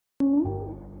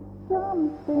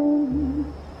something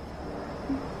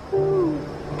to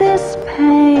soothe this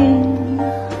pain,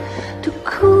 to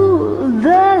cool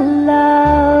the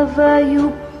lava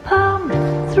you pump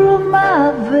through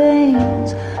my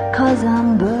veins, 'cause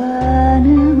I'm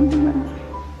burning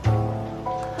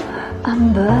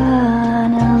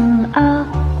up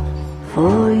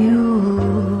for you.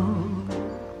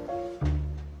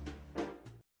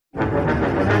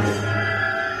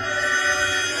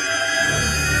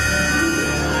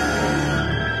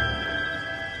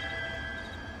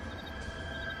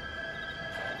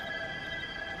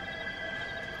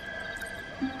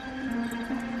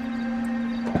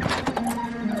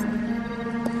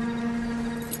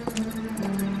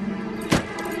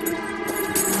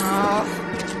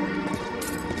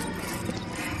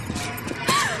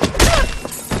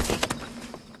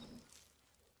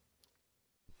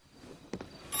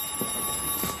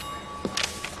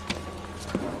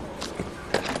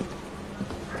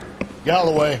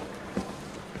 Galloway.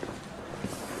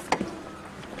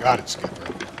 Got it,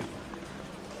 Skipper.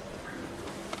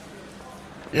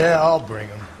 Yeah, I'll bring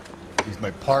him. He's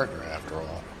my partner, after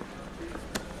all.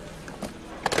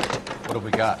 What do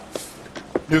we got?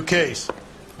 New case.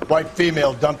 White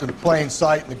female dumped in plain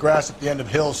sight in the grass at the end of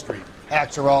Hill Street.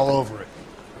 Hacks are all over it.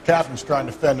 The captain's trying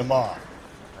to fend them off.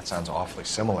 That sounds awfully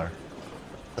similar.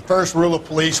 The first rule of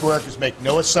police work is make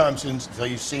no assumptions until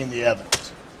you've seen the evidence.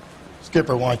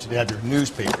 Skipper wants you to have your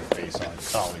newspaper face on,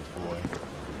 college boy.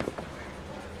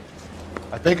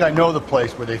 I think I know the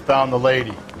place where they found the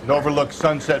lady. It overlooks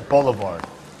Sunset Boulevard.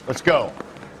 Let's go.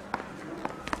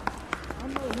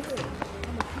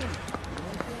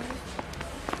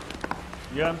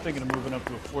 Yeah, I'm thinking of moving up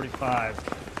to a 45.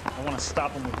 I want to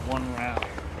stop him with one round.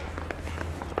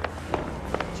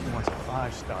 She wants a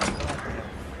 5-star.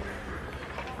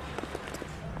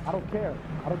 I don't care.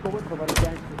 I don't go in for letting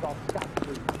gangsters off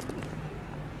scot-free.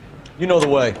 You know the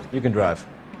way. You can drive.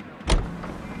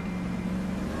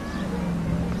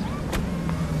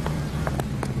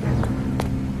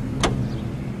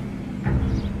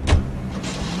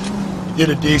 You did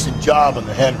a decent job on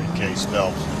the Henry case,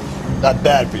 Phelps. Not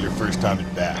bad for your first time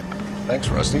at bat. Thanks,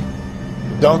 Rusty.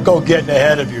 Don't go getting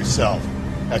ahead of yourself.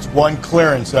 That's one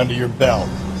clearance under your belt.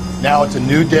 Now it's a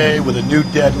new day with a new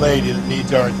dead lady that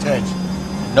needs our attention.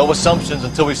 No assumptions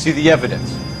until we see the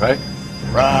evidence, right?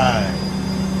 Right.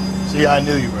 See, I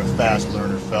knew you were a fast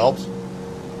learner, Phelps.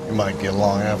 You might get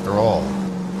along after all.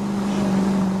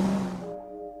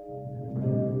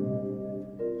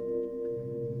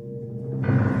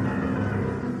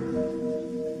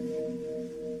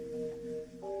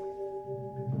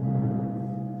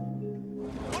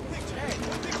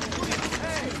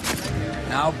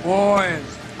 Now,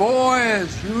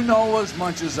 boys, you know as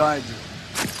much as I do.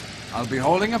 I'll be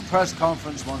holding a press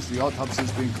conference once the autopsy's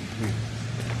been completed.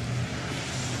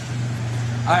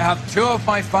 I have two of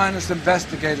my finest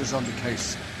investigators on the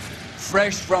case,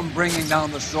 fresh from bringing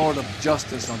down the sword of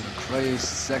justice on the crazed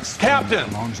sex...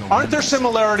 Captain, aren't there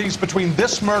similarities between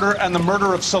this murder and the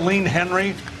murder of Celine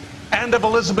Henry? And of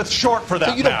Elizabeth Short, for that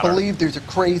matter? So you don't believe there's a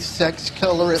crazed sex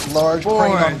killer at large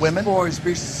preying on women? Boys,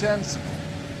 be sensible.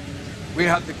 We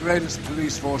have the greatest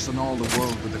police force in all the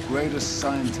world, with the greatest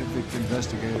scientific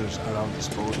investigators at our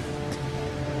disposal.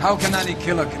 How can any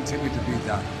killer continue to be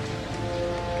that?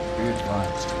 Be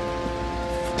advised.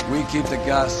 We keep the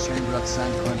gas chamber at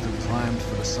San Quentin primed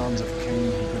for the sons of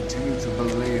Cain who continue to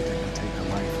believe they can take the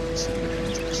life of the city of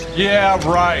angels. Yeah,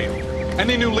 right.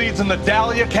 Any new leads in the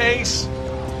Dahlia case?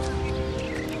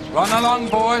 Run along,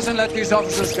 boys, and let these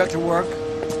officers get to work.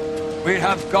 We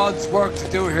have God's work to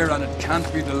do here, and it can't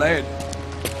be delayed.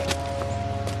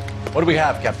 What do we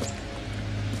have, Captain?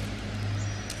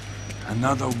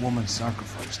 Another woman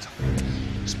sacrificed.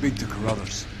 Speak to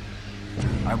Carruthers.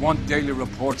 I want daily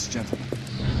reports, gentlemen.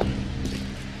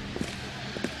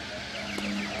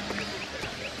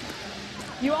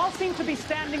 You all seem to be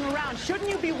standing around. Shouldn't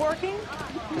you be working?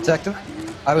 Detective,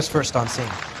 I was first on scene.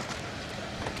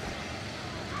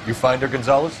 You find her,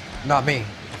 Gonzalez? Not me.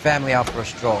 The family out for a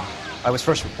stroll. I was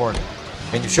first reported.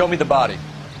 Can you show me the body?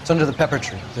 It's under the pepper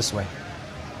tree, this way.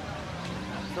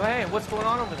 So hey, what's going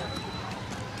on over there?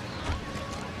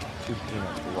 Two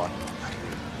peanuts for luck.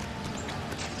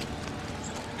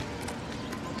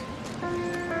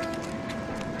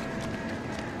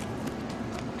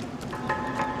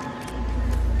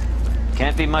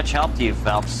 Can't be much help to you,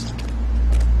 Phelps.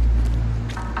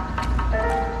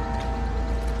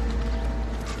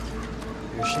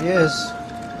 Here she is.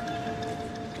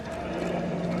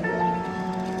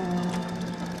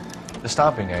 The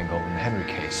stomping angle in the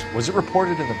Henry case, was it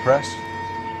reported in the press?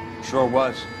 Sure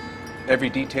was. Every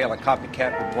detail a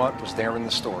copycat would want was there in the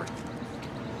story.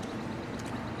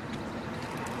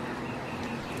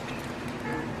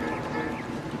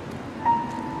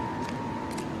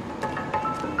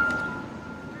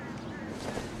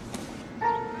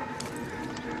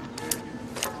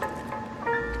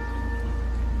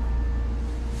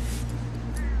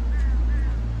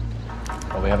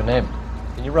 Well, we have a name.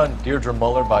 Can you run Deirdre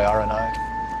Muller by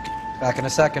R&I? Back in a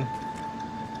second.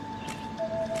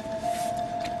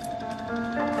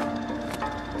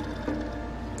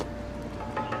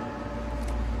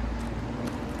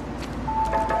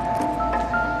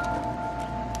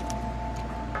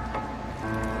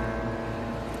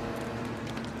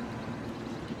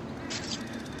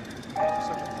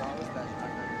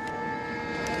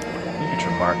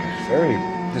 Signature mark is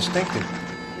very Distinctive.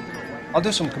 I'll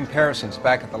do some comparisons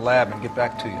back at the lab and get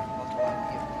back to you.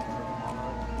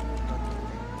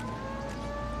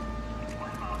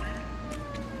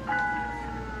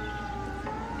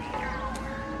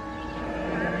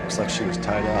 Looks like she was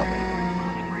tied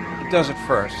up. It does at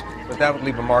first, but that would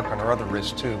leave a mark on her other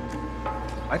wrist, too.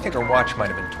 I think her watch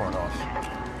might have been torn off.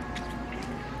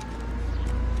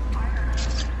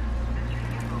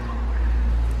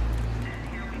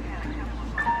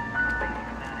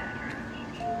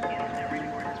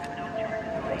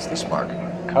 What's this mark?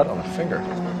 Cut on the finger.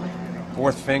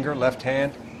 Fourth finger, left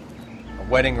hand, a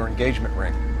wedding or engagement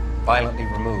ring, violently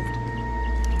removed.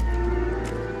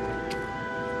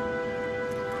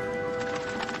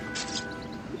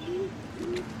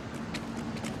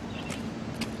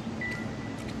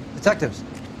 Detectives,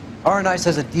 R&I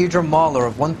says that Deirdre Mahler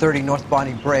of 130 North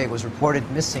Bonnie Bray was reported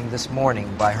missing this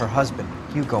morning by her husband,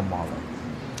 Hugo Mahler.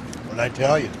 What'd I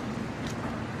tell you?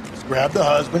 Just grab the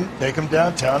husband, take him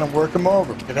downtown, and work him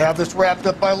over. We could have this wrapped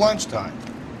up by lunchtime.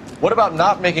 What about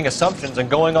not making assumptions and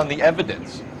going on the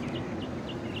evidence?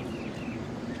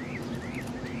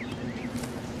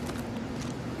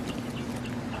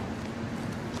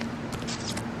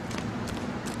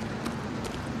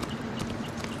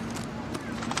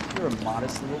 You're a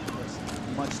modest little person.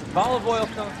 Much olive oil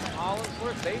comes from olives.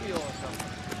 Where's baby oil come from?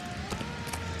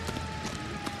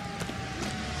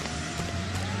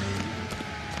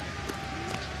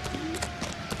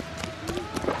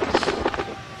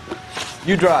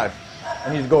 You drive.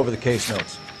 I need to go over the case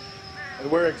notes.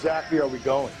 And where exactly are we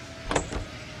going?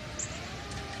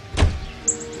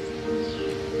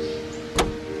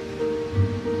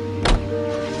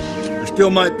 There still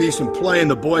might be some play in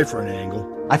the boyfriend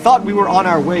angle. I thought we were on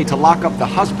our way to lock up the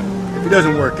husband. If it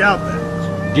doesn't work out,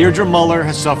 then. Deirdre Muller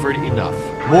has suffered enough.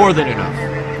 More than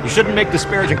enough. You shouldn't make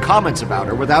disparaging comments about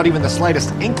her without even the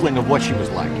slightest inkling of what she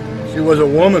was like. She was a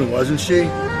woman, wasn't she?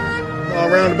 Well,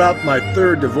 around about my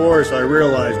third divorce, I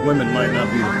realized women might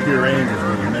not be the pure angels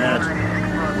we imagine.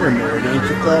 You're married, ain't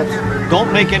you, Phelps?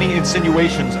 Don't make any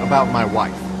insinuations about my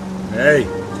wife. Hey,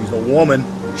 she's a woman.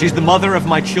 She's the mother of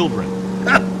my children.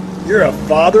 You're a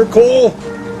father, Cole?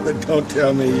 But don't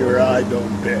tell me your eye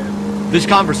don't bend. This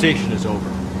conversation is over.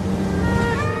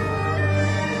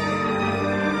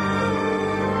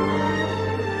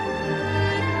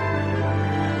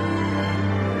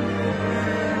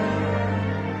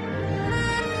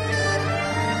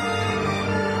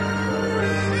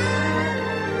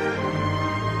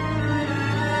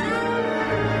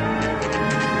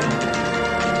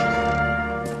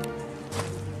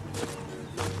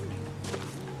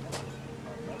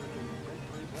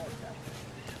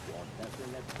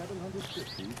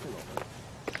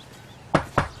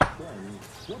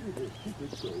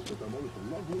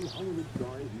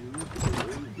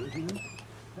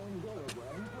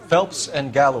 Phelps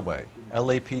and Galloway,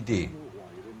 LAPD.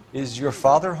 Is your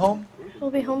father home? We'll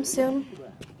be home soon.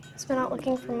 He's been out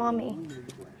looking for Mommy.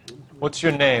 What's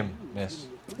your name, miss?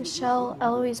 Michelle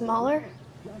Eloise Mahler?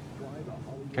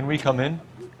 Can we come in?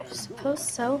 I suppose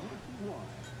so.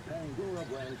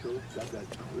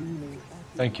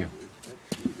 Thank you.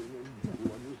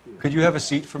 Could you have a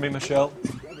seat for me, Michelle?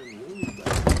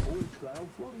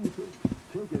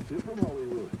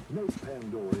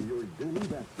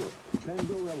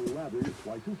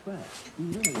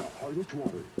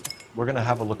 We're going to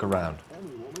have a look around.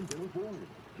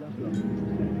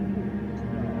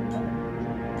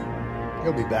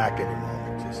 He'll be back any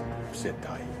moment. Just sit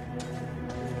tight.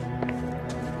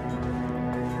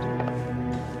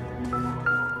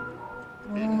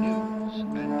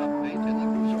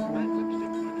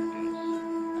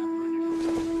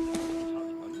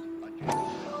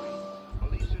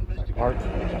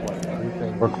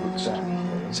 Work boots.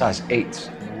 Size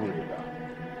 8s.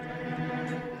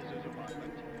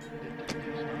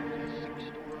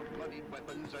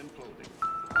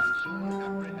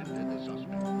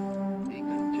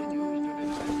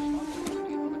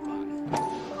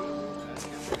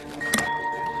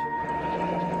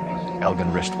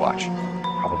 Elgin wristwatch.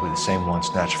 Probably the same one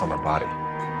snatched from her body.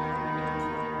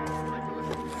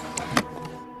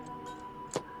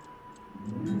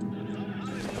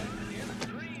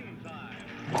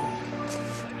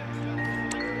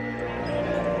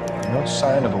 No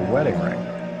sign of a wedding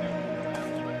ring.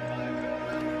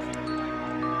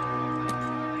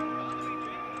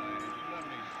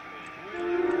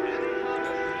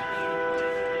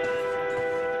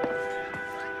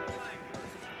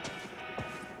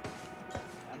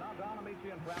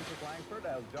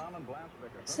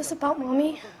 Is this about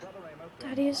Mommy?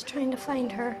 Daddy is trying to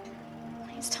find her.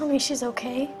 Please tell me she's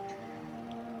okay.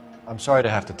 I'm sorry to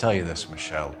have to tell you this,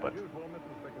 Michelle, but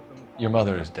your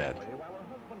mother is dead.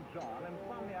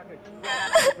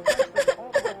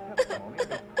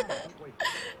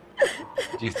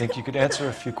 Do you think you could answer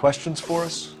a few questions for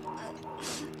us?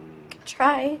 Could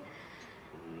try.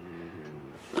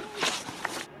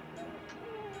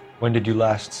 When did you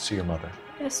last see your mother?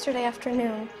 Yesterday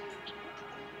afternoon.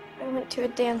 I went to a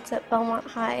dance at Belmont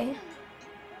High.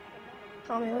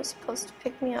 Mommy was supposed to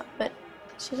pick me up, but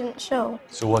she didn't show.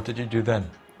 So what did you do then?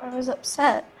 I was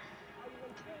upset.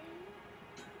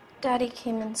 Daddy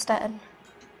came instead.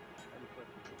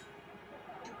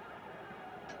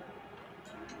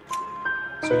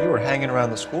 So you were hanging around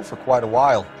the school for quite a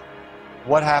while.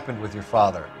 What happened with your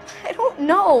father? I don't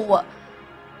know.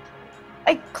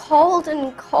 I called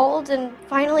and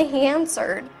finally he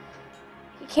answered.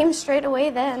 He came straight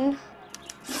away then.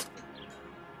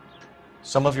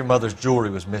 Some of your mother's jewelry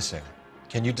was missing.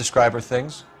 Can you describe her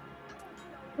things?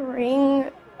 A ring,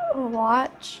 a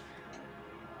watch.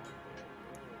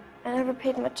 I never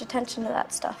paid much attention to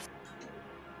that stuff.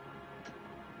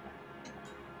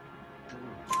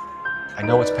 I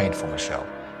know it's painful, Michelle,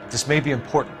 but this may be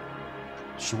important.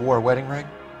 She wore a wedding ring?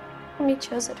 Mommy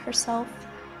chose it herself.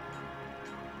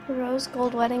 A rose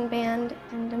gold wedding band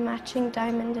and a matching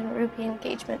diamond and ruby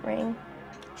engagement ring.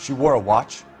 She wore a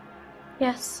watch?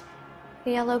 Yes,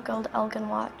 a yellow gold Elgin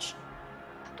watch.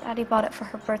 Daddy bought it for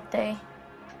her birthday.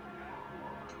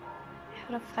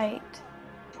 I had a fight.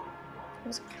 It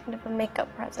was kind of a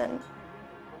makeup present.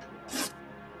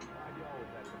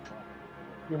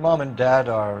 Your mom and dad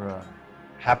are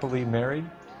happily married?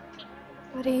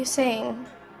 What are you saying?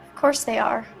 Of course they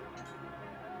are.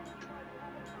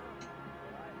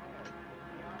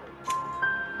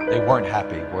 They weren't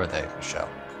happy, were they, Michelle?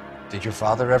 Did your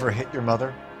father ever hit your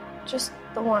mother? Just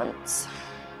the once.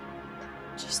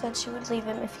 She said she would leave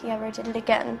him if he ever did it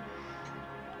again.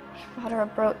 He bought her a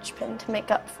brooch pin to make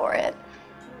up for it.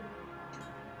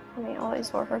 And he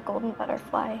always wore her golden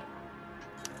butterfly.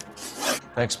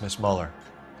 Thanks, Miss Muller.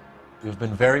 You've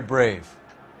been very brave.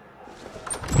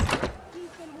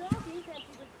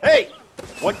 Hey!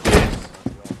 What is?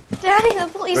 Daddy, the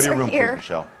police Go to your are room, here. please,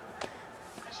 Michelle.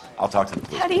 I'll talk to the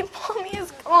police. Daddy, Mommy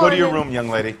is gone. Go to your room, young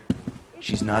lady.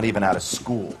 She's not even out of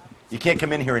school. You can't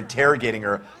come in here interrogating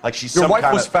her like she's Your some wife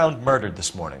kind was of... found murdered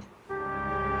this morning.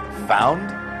 Found?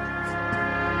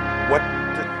 What?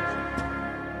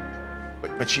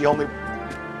 But she only...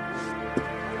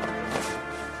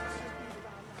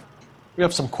 We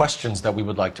have some questions that we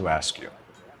would like to ask you.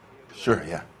 Sure,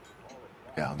 yeah.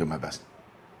 Yeah, I'll do my best.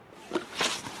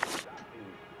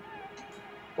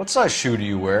 What size shoe do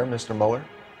you wear, Mr. Muller?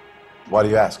 Why do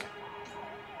you ask?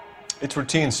 It's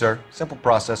routine, sir. Simple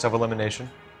process of elimination.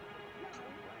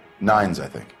 9s, I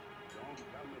think.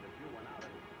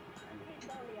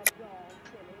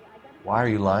 Why are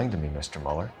you lying to me, Mr.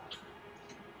 Muller?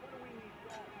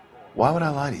 Why would I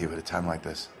lie to you at a time like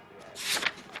this?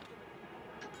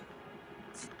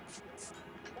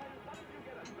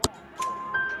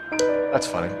 That's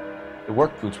funny. The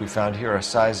work boots we found here are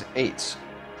size 8s.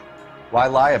 Why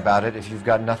lie about it if you've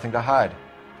got nothing to hide?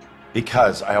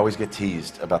 Because I always get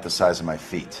teased about the size of my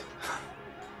feet.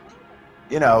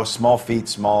 You know, small feet,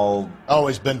 small...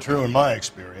 Always been true in my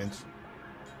experience.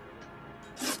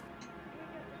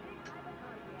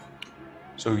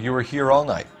 So you were here all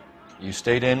night. You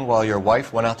stayed in while your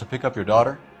wife went out to pick up your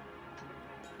daughter?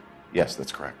 Yes,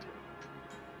 that's correct.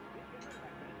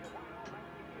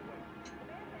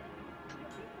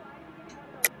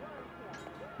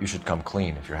 You should come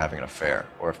clean if you're having an affair,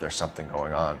 or if there's something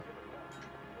going on.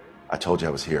 I told you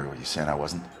I was here. Were you saying I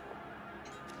wasn't?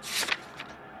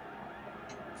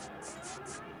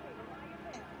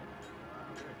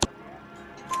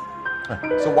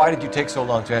 So why did you take so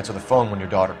long to answer the phone when your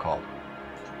daughter called?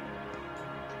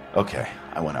 Okay,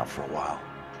 I went out for a while.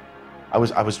 I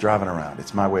was driving around.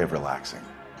 It's my way of relaxing.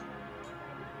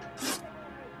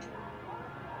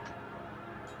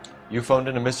 You phoned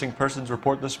in a missing persons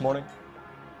report this morning?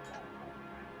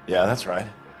 Yeah, that's right.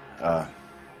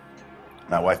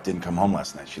 My wife didn't come home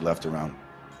last night. She left around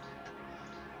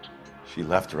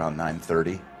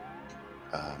 9:30.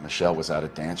 Michelle was out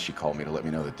at dance. She called me to let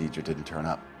me know that Deidre didn't turn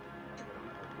up.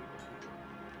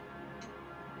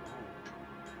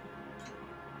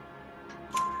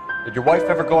 Did your wife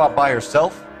ever go out by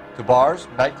herself? To bars,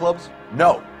 nightclubs?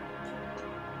 No.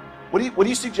 What are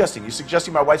you suggesting? You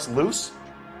suggesting my wife's loose?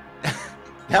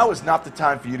 Now is not the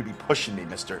time for you to be pushing me,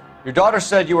 mister. Your daughter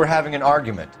said you were having an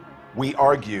argument. We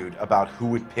argued about who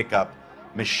would pick up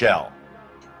Michelle.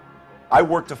 I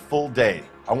worked a full day.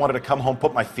 I wanted to come home,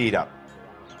 put my feet up.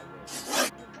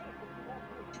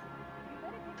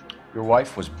 Your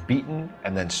wife was beaten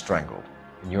and then strangled.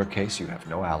 In your case, you have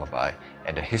no alibi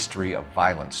and a history of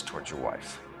violence towards your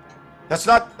wife. That's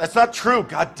not true,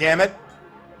 god damn it.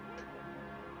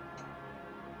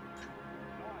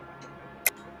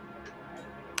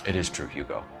 It is true,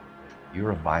 Hugo.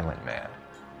 You're a violent man.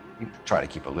 You try to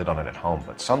keep a lid on it at home,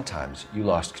 but sometimes you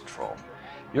lost control.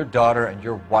 Your daughter and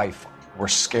your wife were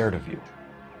scared of you.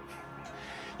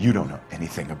 You don't know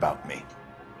anything about me.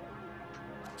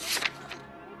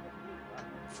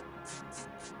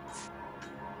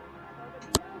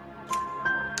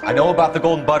 I know about the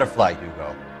golden butterfly,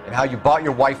 Hugo, and how you bought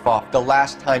your wife off the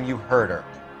last time you heard her.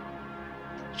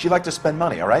 She liked to spend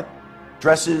money, all right?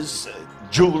 Dresses,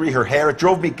 jewelry, her hair. It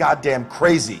drove me goddamn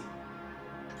crazy.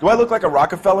 Do I look like a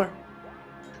Rockefeller?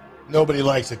 Nobody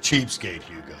likes a cheapskate,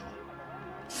 Hugo.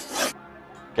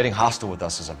 Getting hostile with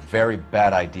us is a very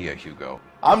bad idea, Hugo.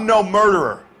 I'm no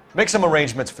murderer. Make some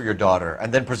arrangements for your daughter,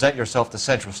 and then present yourself to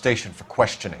Central Station for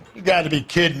questioning. You gotta be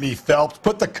kidding me, Phelps.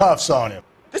 Put the cuffs on him.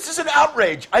 This is an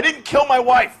outrage. I didn't kill my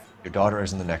wife. Your daughter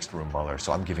is in the next room, Mueller,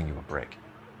 so I'm giving you a break.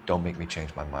 Don't make me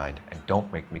change my mind, and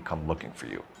don't make me come looking for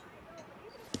you.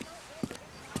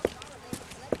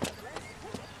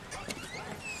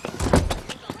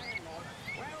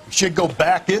 We should go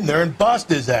back in there and bust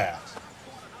his ass.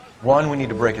 1, we need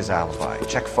to break his alibi.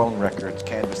 Check phone records,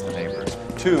 canvass the neighbors.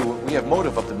 2, we have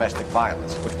motive of domestic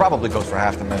violence, which probably goes for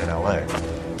half the men in L.A.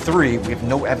 3, we have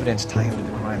no evidence tying him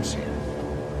to the crime scene.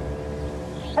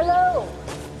 Hello,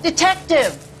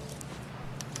 detective.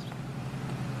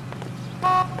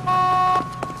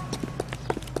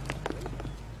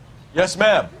 Yes,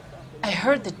 ma'am. I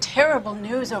heard the terrible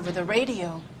news over the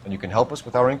radio. And you can help us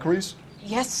with our inquiries?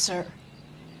 Yes, sir.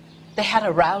 They had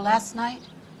a row last night.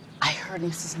 I heard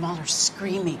Mrs. Mueller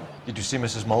screaming. Did you see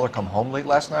Mrs. Mueller come home late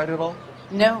last night at all?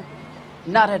 No,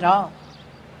 not at all.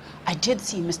 I did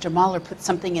see Mr. Mueller put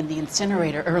something in the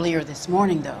incinerator earlier this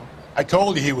morning, though. I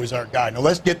told you he was our guy. Now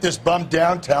let's get this bum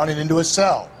downtown and into a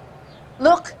cell.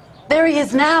 Look, there he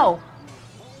is now.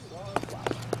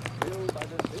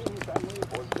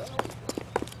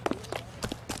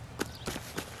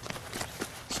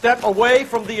 Step away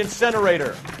from the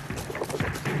incinerator.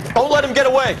 Don't let him get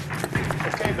away.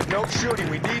 Okay, but no shooting.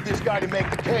 We need this guy to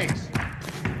make the case.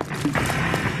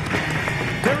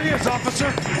 There he is,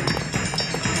 officer.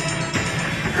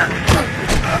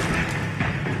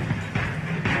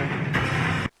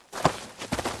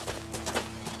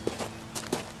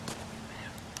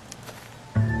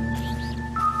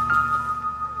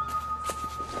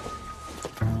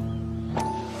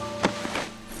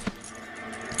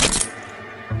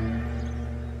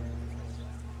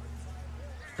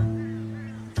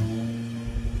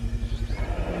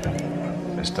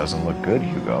 This doesn't look good,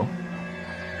 Hugo.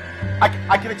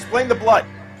 I can explain the blood.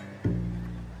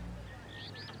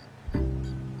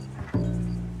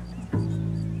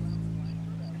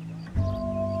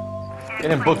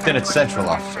 Get him booked in at Central,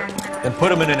 officer. Then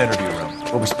put him in an interview room.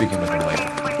 We'll be speaking with him later.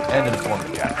 And inform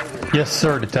the captain. Yes,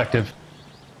 sir, detective.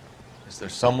 Is there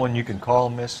someone you can call,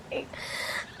 miss?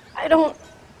 I don't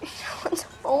want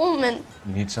home and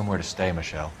You need somewhere to stay,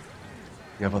 Michelle.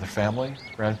 You have other family?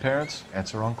 Grandparents?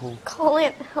 Aunts or uncle? call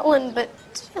Aunt Helen, but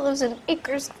she lives in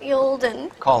Bakersfield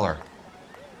and... Call her.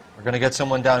 We're gonna get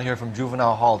someone down here from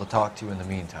Juvenile Hall to talk to you in the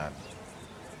meantime.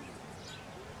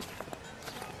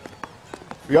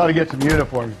 We ought to get some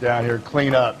uniforms down here,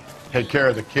 clean up, take care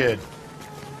of the kid.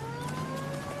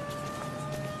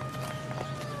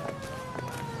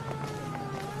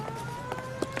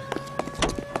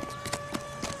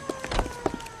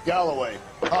 Galloway,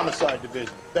 Homicide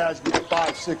Division, badge number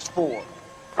 564.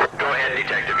 Go ahead,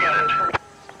 Detective Unit.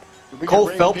 Cole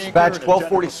Phelps, badge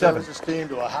 1247. Services team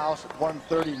to a house at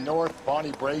 130 North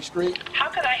Bonnie Bray Street. How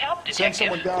can I help, Send Detective?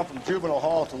 someone down from Juvenile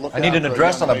Hall to look I need out an for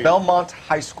address young on a lady. Belmont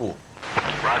High School.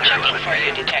 Roger, checking for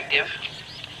you, Detective.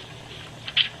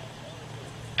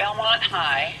 Belmont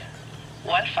High,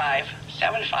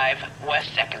 1575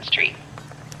 West 2nd Street.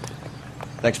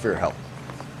 Thanks for your help.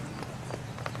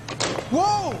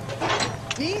 Whoa!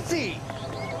 Easy!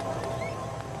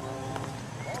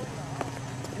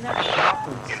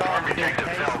 Inform Detective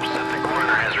Phelps that the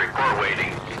coroner has report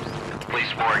waiting. At the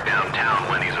police morgue downtown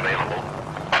when he's available.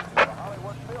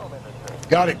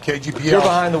 Got it, KGPL. You're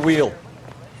behind the wheel.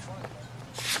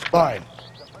 Fine.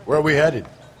 Where are we headed?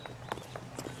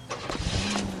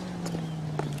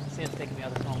 Sam's taking me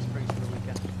out of Palm Springs for the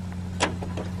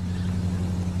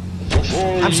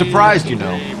weekend. I'm surprised, you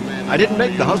know. I didn't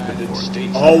make the husband for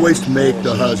it. Always make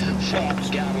the husband.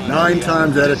 9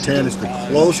 times out of 10, it's the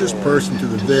closest person to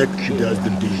the Vic who does the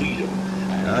deed.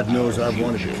 God knows I've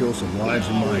wanted to kill some lives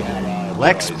in my day.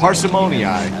 Lex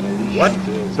parsimoniae. What?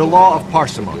 The law of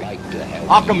parsimony.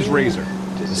 Occam's razor.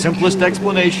 The simplest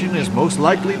explanation is most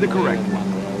likely the correct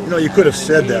one. You know, you could have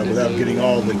said that without getting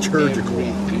all liturgical.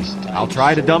 I'll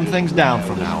try to dumb things down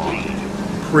from now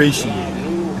on. Appreciate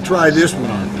it. Try this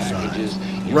one on besides.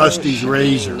 Rusty's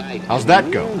razor. How's that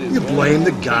go? You blame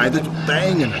the guy that's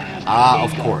banging her. Ah,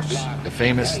 of course. The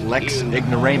famous Lex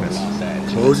Ignoramus.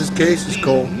 Closes cases,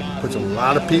 Cole. Puts a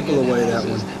lot of people away, that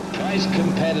one. Priced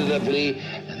competitively,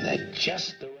 and they're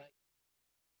just the right...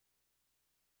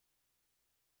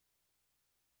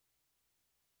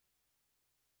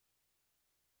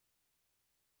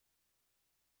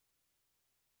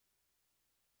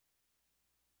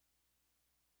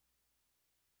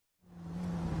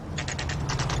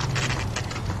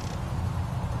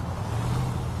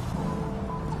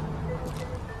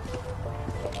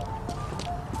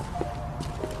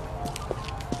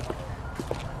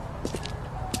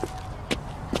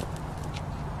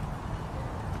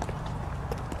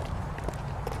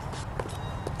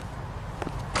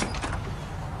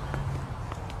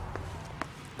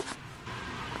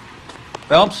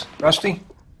 Phelps, Rusty,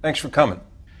 thanks for coming.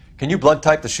 Can you blood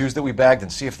type the shoes that we bagged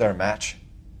and see if they're a match?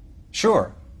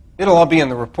 Sure. It'll all be in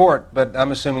the report, but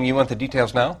I'm assuming you want the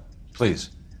details now? Please.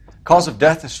 Cause of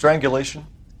death is strangulation?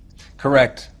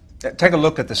 Correct. Take a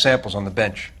look at the samples on the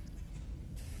bench.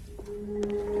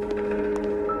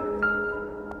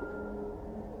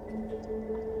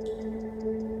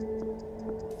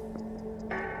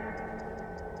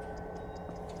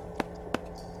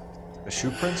 The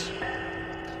shoe prints?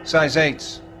 Size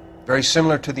 8s. Very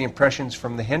similar to the impressions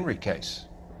from the Henry case.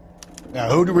 Now,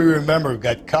 who do we remember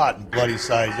got caught in bloody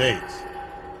size 8s?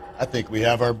 I think we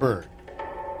have our bird.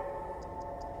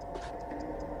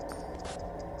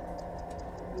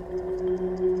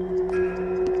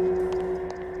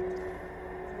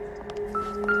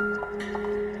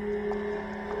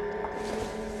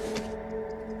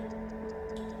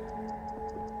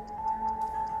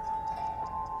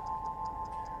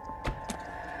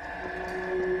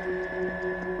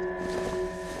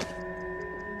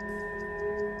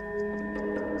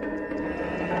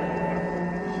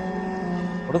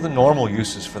 What are the normal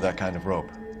uses for that kind of rope?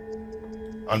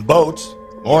 On boats,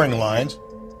 mooring lines.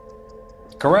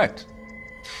 Correct.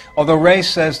 Although Ray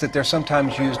says that they're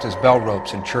sometimes used as bell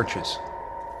ropes in churches.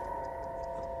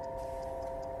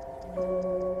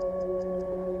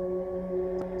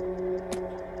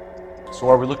 So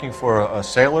are we looking for a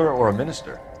sailor or a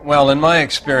minister? Well, in my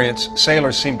experience,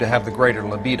 sailors seem to have the greater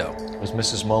libido. Was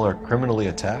Mrs. Muller criminally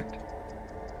attacked?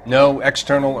 No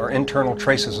external or internal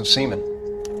traces of semen.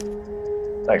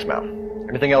 Thanks, Mal.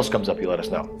 Anything else comes up, you let us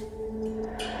know.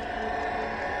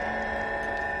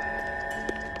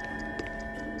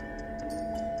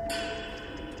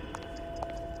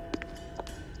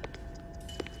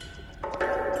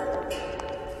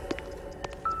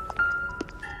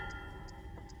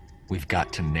 We've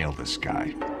got to nail this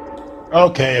guy.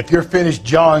 Okay, if you're finished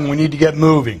jawing, we need to get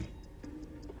moving.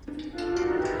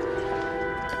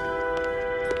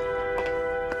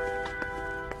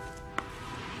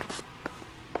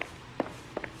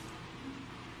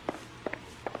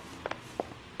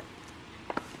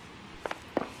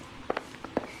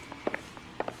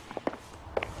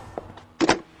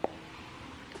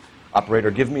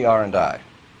 Operator, give me R&I.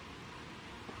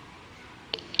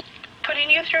 Putting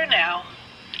you through now.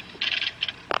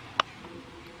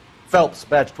 Phelps,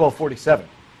 badge 1247.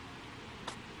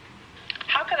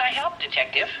 How can I help,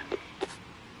 Detective?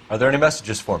 Are there any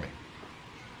messages for me?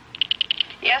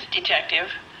 Yes, Detective.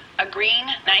 A green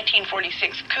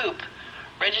 1946 coupe,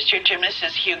 registered to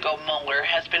Mrs. Hugo Muller,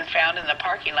 has been found in the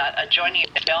parking lot adjoining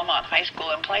Belmont High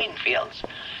School in playing fields.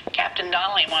 Captain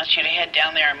Donnelly wants you to head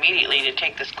down there immediately to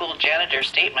take the school janitor's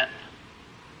statement.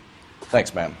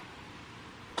 Thanks, ma'am.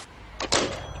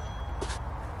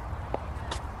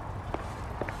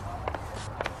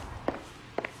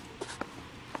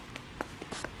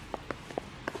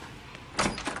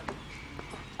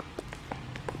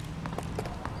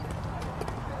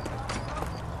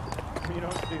 You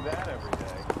don't do that every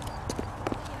day.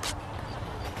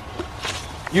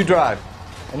 You drive.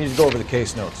 I need to go over the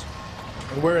case notes.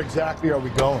 And where exactly are we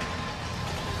going?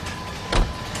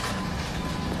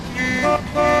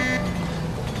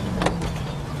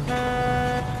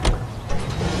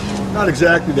 Not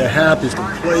exactly the happiest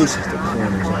of places, the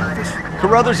coroner's office.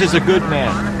 Carruthers is a good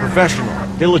man, professional,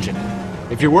 diligent.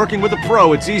 If you're working with a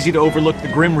pro, it's easy to overlook the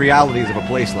grim realities of a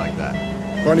place like that.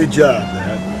 Funny job,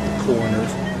 that, the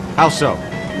coroner's. How so?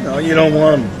 No, you don't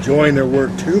want them enjoying their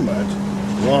work too much.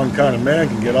 The wrong kind of man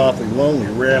can get awfully lonely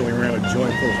rattling around a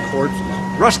joint full of corpses.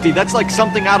 Rusty, that's like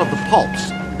something out of the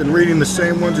pulps. Been reading the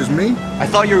same ones as me? I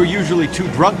thought you were usually too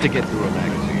drunk to get through a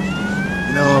magazine.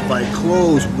 You know, if I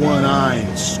close one eye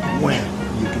and squint,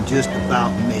 you can just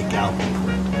about make out the print.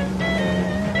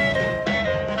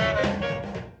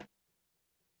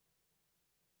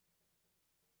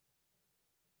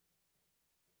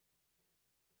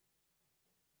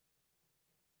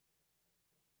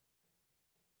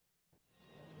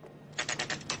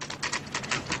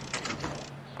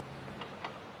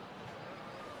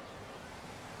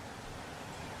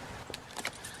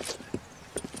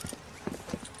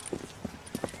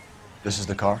 This is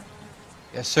the car?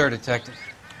 Yes, sir, Detective.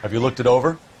 Have you looked it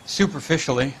over?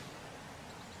 Superficially.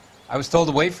 I was told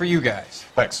to wait for you guys.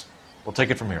 Thanks. We'll take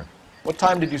it from here. What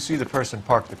time did you see the person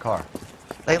park the car?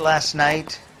 Late last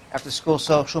night, after school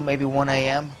social, maybe 1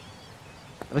 a.m.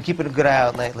 I've been keeping a good eye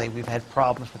out lately. We've had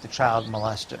problems with the child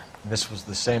molester. This was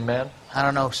the same man? I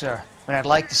don't know, sir. I mean, I'd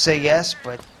like to say yes,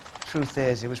 but truth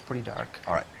is, it was pretty dark.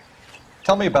 All right.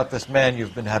 Tell me about this man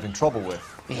you've been having trouble with.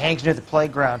 He hangs near the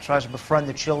playground, tries to befriend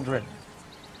the children.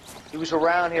 He was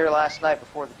around here last night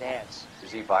before the dance.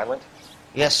 Is he violent?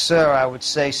 Yes, sir, I would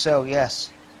say so,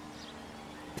 yes.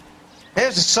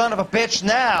 There's the son of a bitch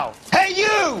now. Hey,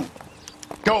 you!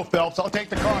 Go, Phelps. I'll take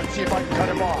the car and see if I can cut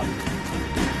him off.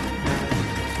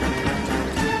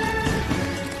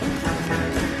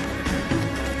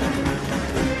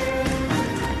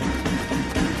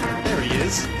 There he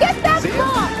is. Get that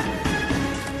car!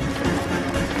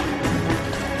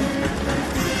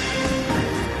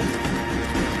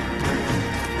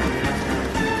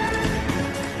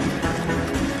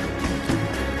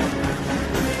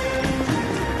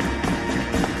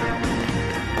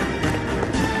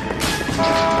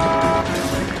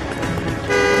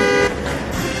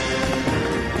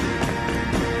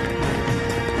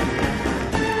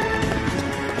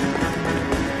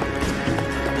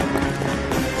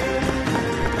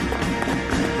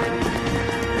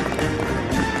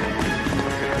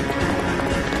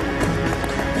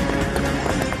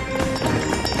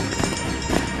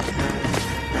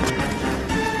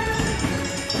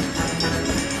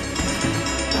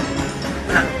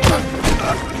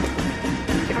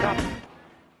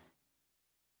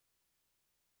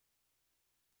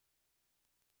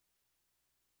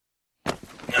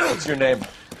 What's your name?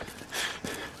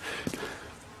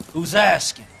 Who's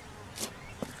asking?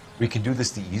 We can do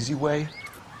this the easy way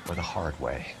or the hard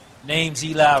way. Name's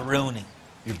Eli Rooney.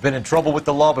 You've been in trouble with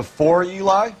the law before,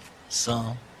 Eli?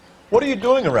 Some. What are you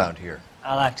doing around here?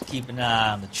 I like to keep an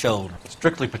eye on the children.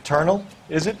 Strictly paternal,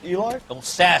 is it, Eli? Don't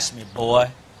sass me,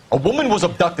 boy. A woman was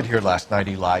abducted here last night,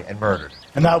 Eli, and murdered.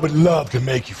 And I would love to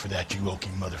make you for that, you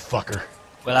oaky motherfucker.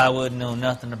 Well, I wouldn't know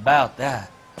nothing about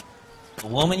that. A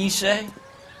woman, you say?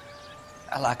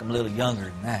 I like 'em a little younger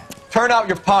than that. Turn out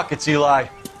your pockets, Eli.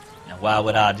 Now, why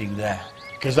would I do that?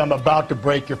 Because I'm about to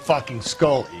break your fucking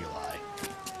skull, Eli.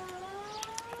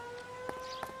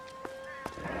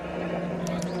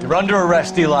 You're under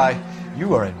arrest, Eli.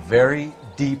 You are in very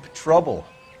deep trouble.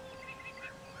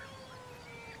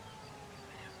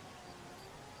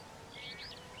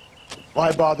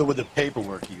 Why bother with the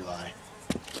paperwork, Eli?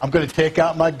 I'm going to take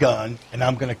out my gun, and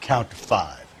I'm going to count to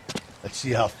 5. Let's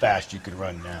see how fast you can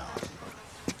run now.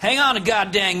 Hang on a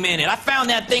goddamn minute. I found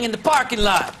that thing in the parking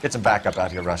lot. Get some backup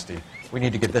out here, Rusty. We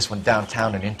need to get this one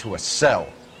downtown and into a cell.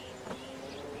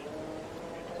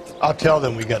 I'll tell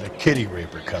them we got a kitty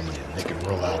raper coming in. They can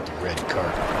roll out the red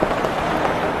carpet.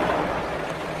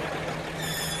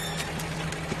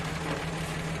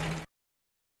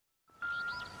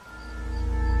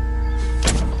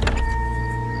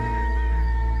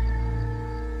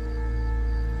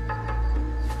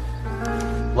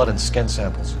 Blood and skin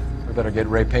samples. We better get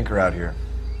Ray Pinker out here.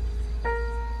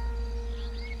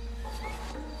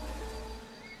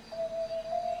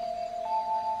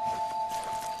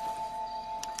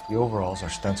 The overalls are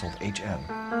stenciled HM.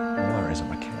 Noire is a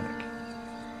mechanic.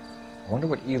 I wonder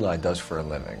what Eli does for a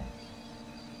living.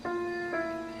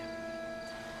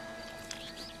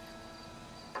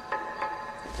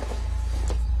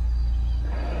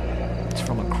 It's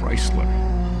from a Chrysler.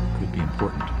 Could be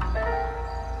important.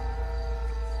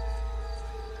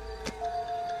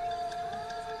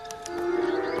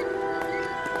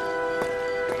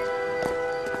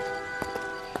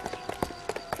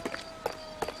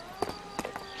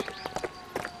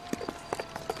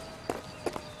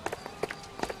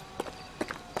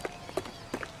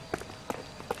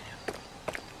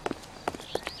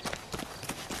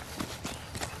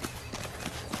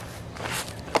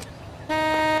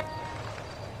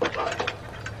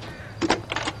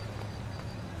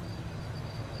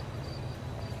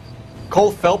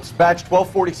 Cole Phelps, badge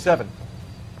 1247.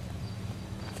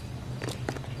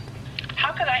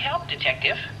 How could I help help,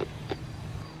 Detective?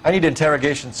 I need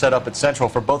interrogation set up at Central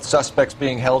for both suspects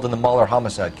being held in the Mahler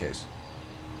homicide case.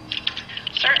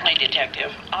 Certainly,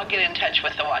 Detective. I'll get in touch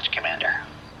with the watch commander.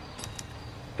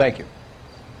 Thank you.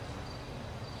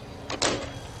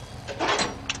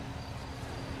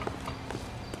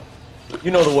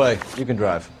 You know the way. You can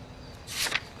drive.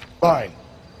 Fine.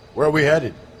 Where are we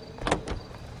headed?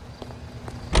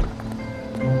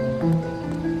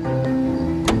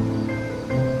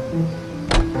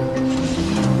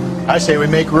 I say we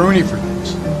make Rooney for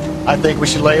this. I think we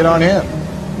should lay it on him.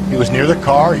 He was near the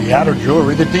car, he had her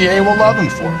jewelry, the DA will love him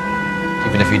for it.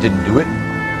 Even if he didn't do it?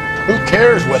 Who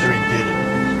cares whether he did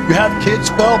it? You have kids,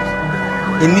 Phelps?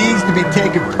 He needs to be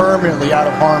taken permanently out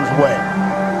of harm's way.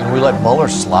 And we let Mueller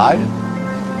slide?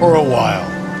 For a while.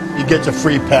 He gets a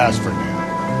free pass for now.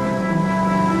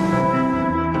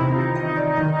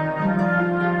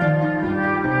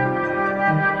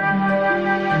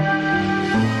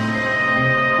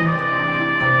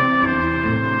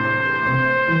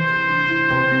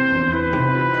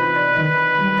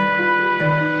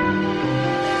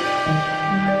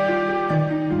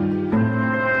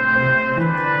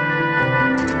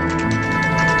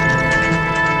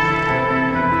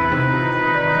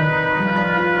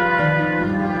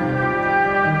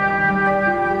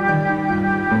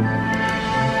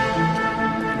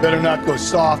 Better not go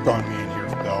soft on me in here,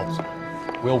 Phelps.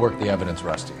 We'll work the evidence,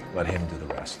 Rusty. Let him do the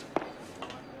rest.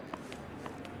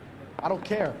 I don't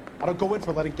care. I don't go in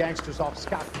for letting gangsters off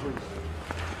scot-free.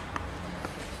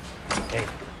 Hey,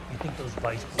 you think those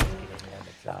vice boys get any on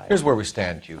the side? Here's where we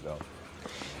stand, Hugo.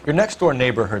 Your next-door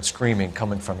neighbor heard screaming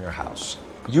coming from your house.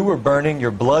 You were burning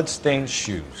your blood-stained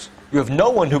shoes. You have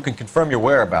no one who can confirm your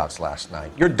whereabouts last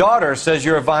night. Your daughter says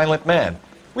you're a violent man.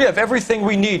 We have everything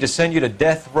we need to send you to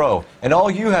death row, and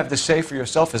all you have to say for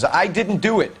yourself is, I didn't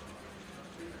do it.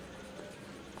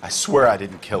 I swear I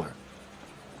didn't kill her.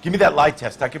 Give me that lie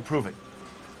test. I can prove it.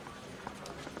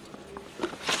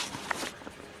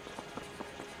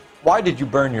 Why did you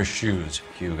burn your shoes,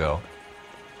 Hugo?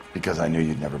 Because I knew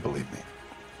you'd never believe me.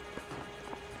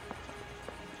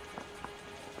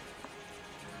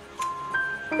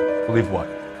 Believe what?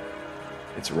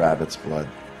 It's rabbit's blood.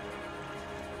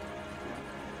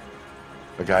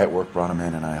 A guy at work brought him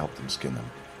in and I helped him skin them.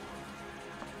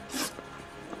 Do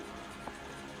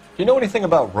you know anything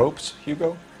about ropes,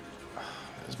 Hugo?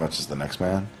 As much as the next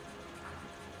man.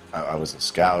 I was a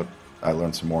scout. I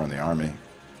learned some more in the Army.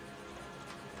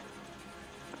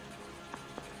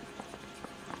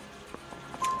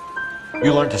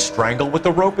 You learned to strangle with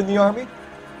the rope in the Army?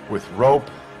 With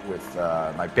rope, with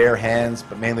my bare hands,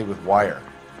 but mainly with wire.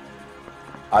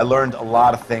 I learned a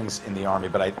lot of things in the Army,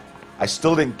 but I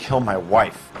still didn't kill my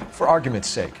wife. For argument's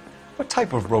sake, what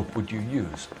type of rope would you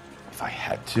use? If I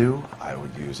had to, I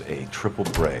would use a triple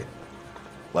braid.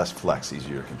 Less flex,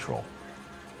 easier to control.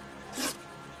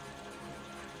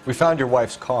 We found your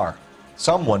wife's car.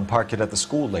 Someone parked it at the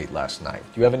school late last night.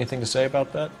 Do you have anything to say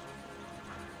about that?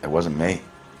 It wasn't me.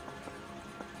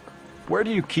 Where do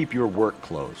you keep your work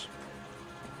clothes?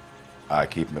 I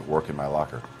keep them at work in my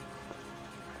locker.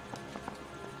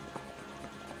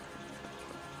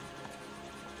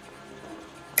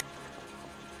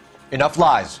 Enough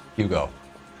lies, Hugo.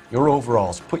 Your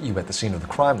overalls put you at the scene of the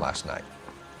crime last night.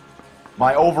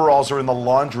 My overalls are in the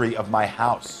laundry of my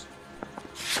house.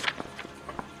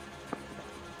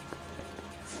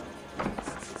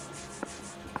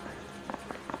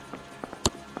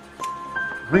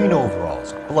 Green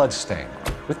overalls, bloodstained,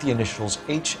 with the initials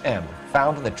HM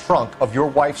found in the trunk of your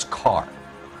wife's car.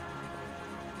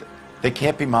 They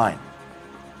can't be mine.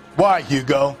 Why,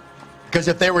 Hugo? Because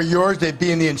if they were yours, they'd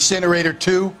be in the incinerator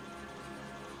too?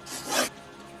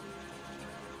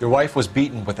 Your wife was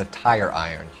beaten with a tire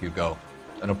iron, Hugo.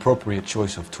 An appropriate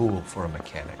choice of tool for a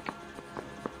mechanic.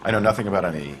 I know nothing about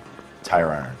any tire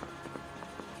iron.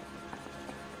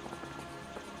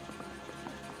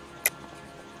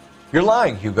 You're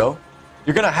lying, Hugo.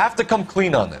 You're gonna have to come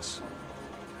clean on this.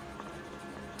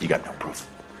 You got no proof.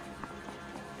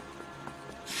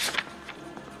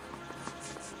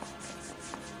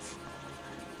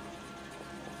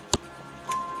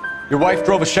 Your wife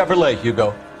drove a Chevrolet,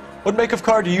 Hugo. What make of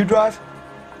car do you drive?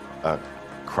 A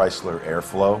Chrysler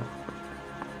Airflow.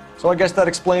 So I guess that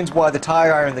explains why the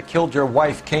tire iron that killed your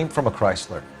wife came from a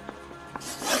Chrysler.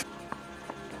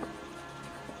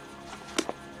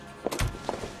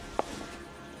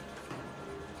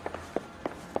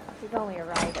 He's only a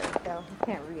rider, so he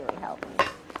can't really help me.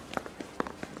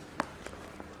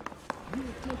 Good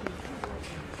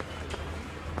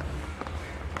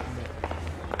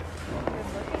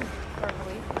looking for a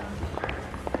policeman.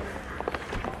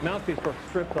 Mouthpiece broke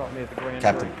strips off me at the grand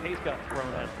Captain. jury. Case got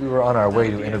thrown at. We were on our way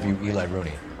to interview Eli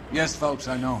Rooney. Yes, Phelps,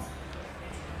 I know.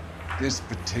 This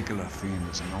particular fiend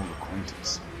is an old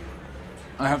acquaintance.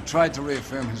 I have tried to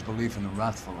reaffirm his belief in a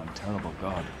wrathful and terrible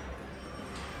God.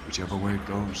 Whichever way it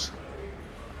goes,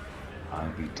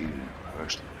 I'll be dealing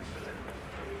personally with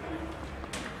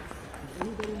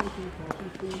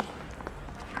it.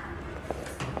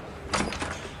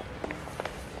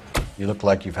 You look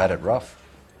like you've had it rough.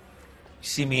 You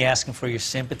see me asking for your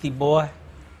sympathy, boy?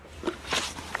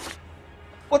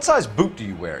 What size boot do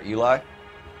you wear, Eli?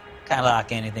 Kind of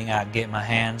like anything I can get my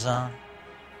hands on.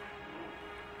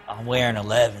 I'm wearing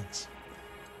 11s.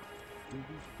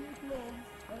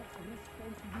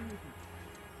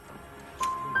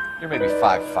 You're maybe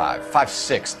 5'5",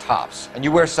 5'6", tops. And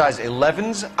you wear size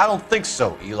 11s? I don't think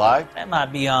so, Eli. That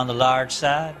might be on the large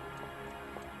side.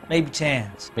 Maybe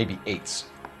 10s. Maybe 8s.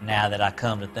 Now that I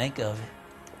come to think of it.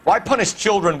 Why punish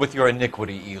children with your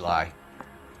iniquity, Eli?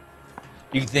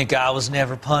 You think I was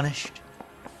never punished?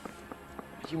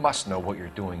 You must know what you're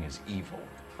doing is evil.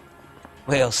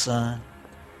 Well, son,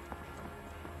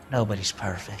 nobody's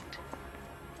perfect.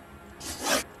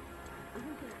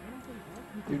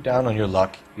 You down on your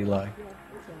luck, Eli?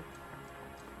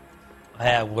 I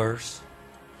had worse.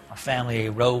 My family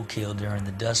ate roadkill during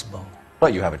the Dust Bowl.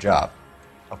 But you have a job.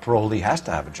 A parolee has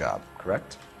to have a job,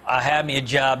 correct? I had me a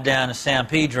job down in San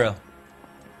Pedro.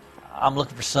 I'm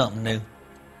looking for something new.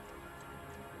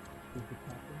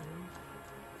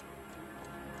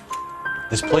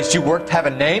 This place you worked have a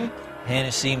name?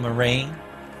 Hennessy Marine.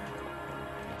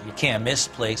 You can't miss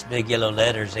the place. Big yellow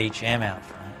letters, HM out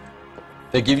front.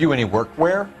 They give you any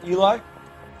workwear, Eli?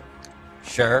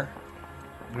 Sure.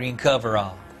 Green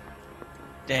coverall.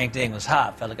 Dang thing was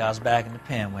hot. Felt like I was back in the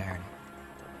pen wearing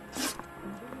it.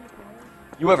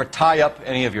 You ever tie up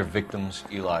any of your victims,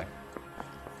 Eli?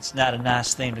 It's not a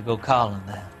nice thing to go calling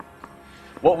them.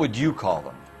 What would you call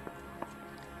them?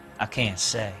 I can't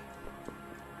say.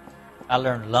 I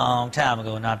learned a long time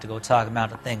ago not to go talking about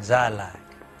the things I like.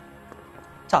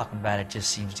 Talking about it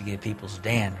just seems to get people's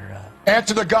dander up.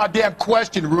 Answer the goddamn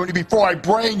question, Rooney, before I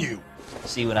brain you.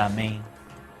 See what I mean?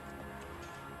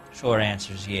 Short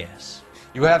answer is yes.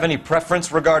 You have any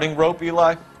preference regarding rope,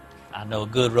 Eli? I know a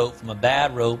good rope from a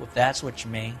bad rope, if that's what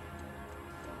you mean.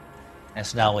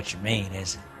 That's not what you mean,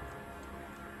 is it?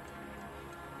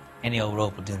 Any old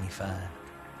rope will do me fine.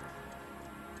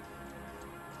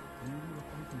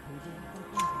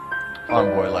 Farm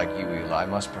boy like you, Eli,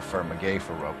 must prefer McGay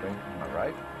for roping. Am I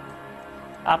right?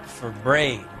 I prefer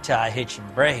braid. Tie hitch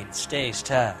and braid. It stays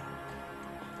tied.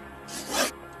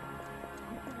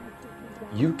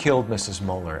 You killed Mrs.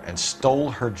 Moeller and stole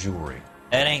her jewelry.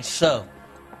 That ain't so.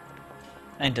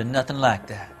 I ain't done nothing like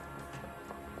that.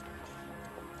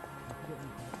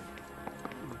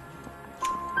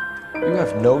 You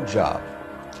have no job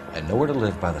and nowhere to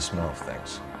live by the smell of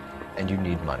things. And you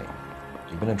need money.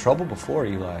 You've been in trouble before,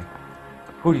 Eli.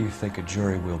 Who do you think a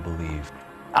jury will believe?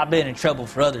 I've been in trouble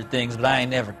for other things, but I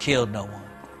ain't never killed no one.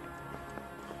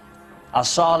 I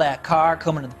saw that car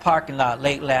coming to the parking lot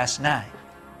late last night.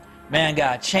 Man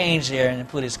got changed there and then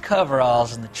put his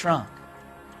coveralls in the trunk.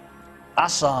 I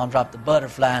saw him drop the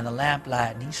butterfly in the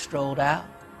lamplight and he strolled out,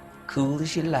 cool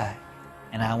as you like.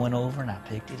 And I went over and I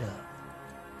picked it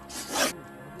up.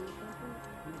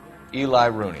 Eli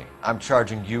Rooney, I'm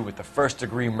charging you with the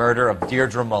first-degree murder of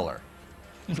Deirdre Muller.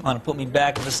 You want to put me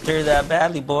back in the stir that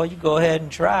badly, boy? You go ahead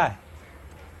and try.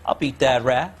 I'll beat that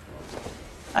rap.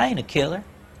 I ain't a killer.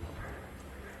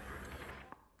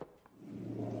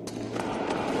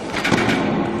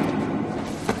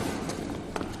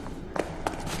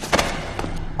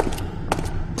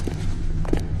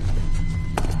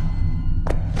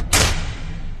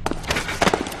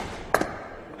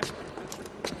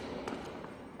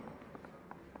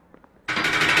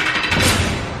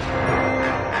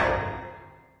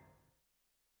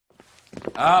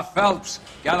 Phelps,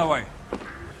 Galloway,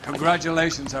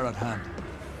 congratulations are at hand.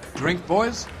 Drink,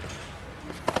 boys?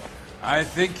 I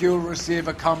think you'll receive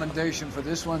a commendation for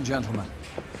this one, gentlemen.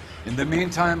 In the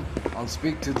meantime, I'll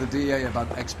speak to the DA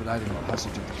about expediting the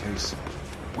passage of the case.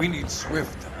 We need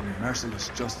swift and merciless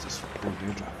justice for poor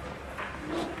Deirdre.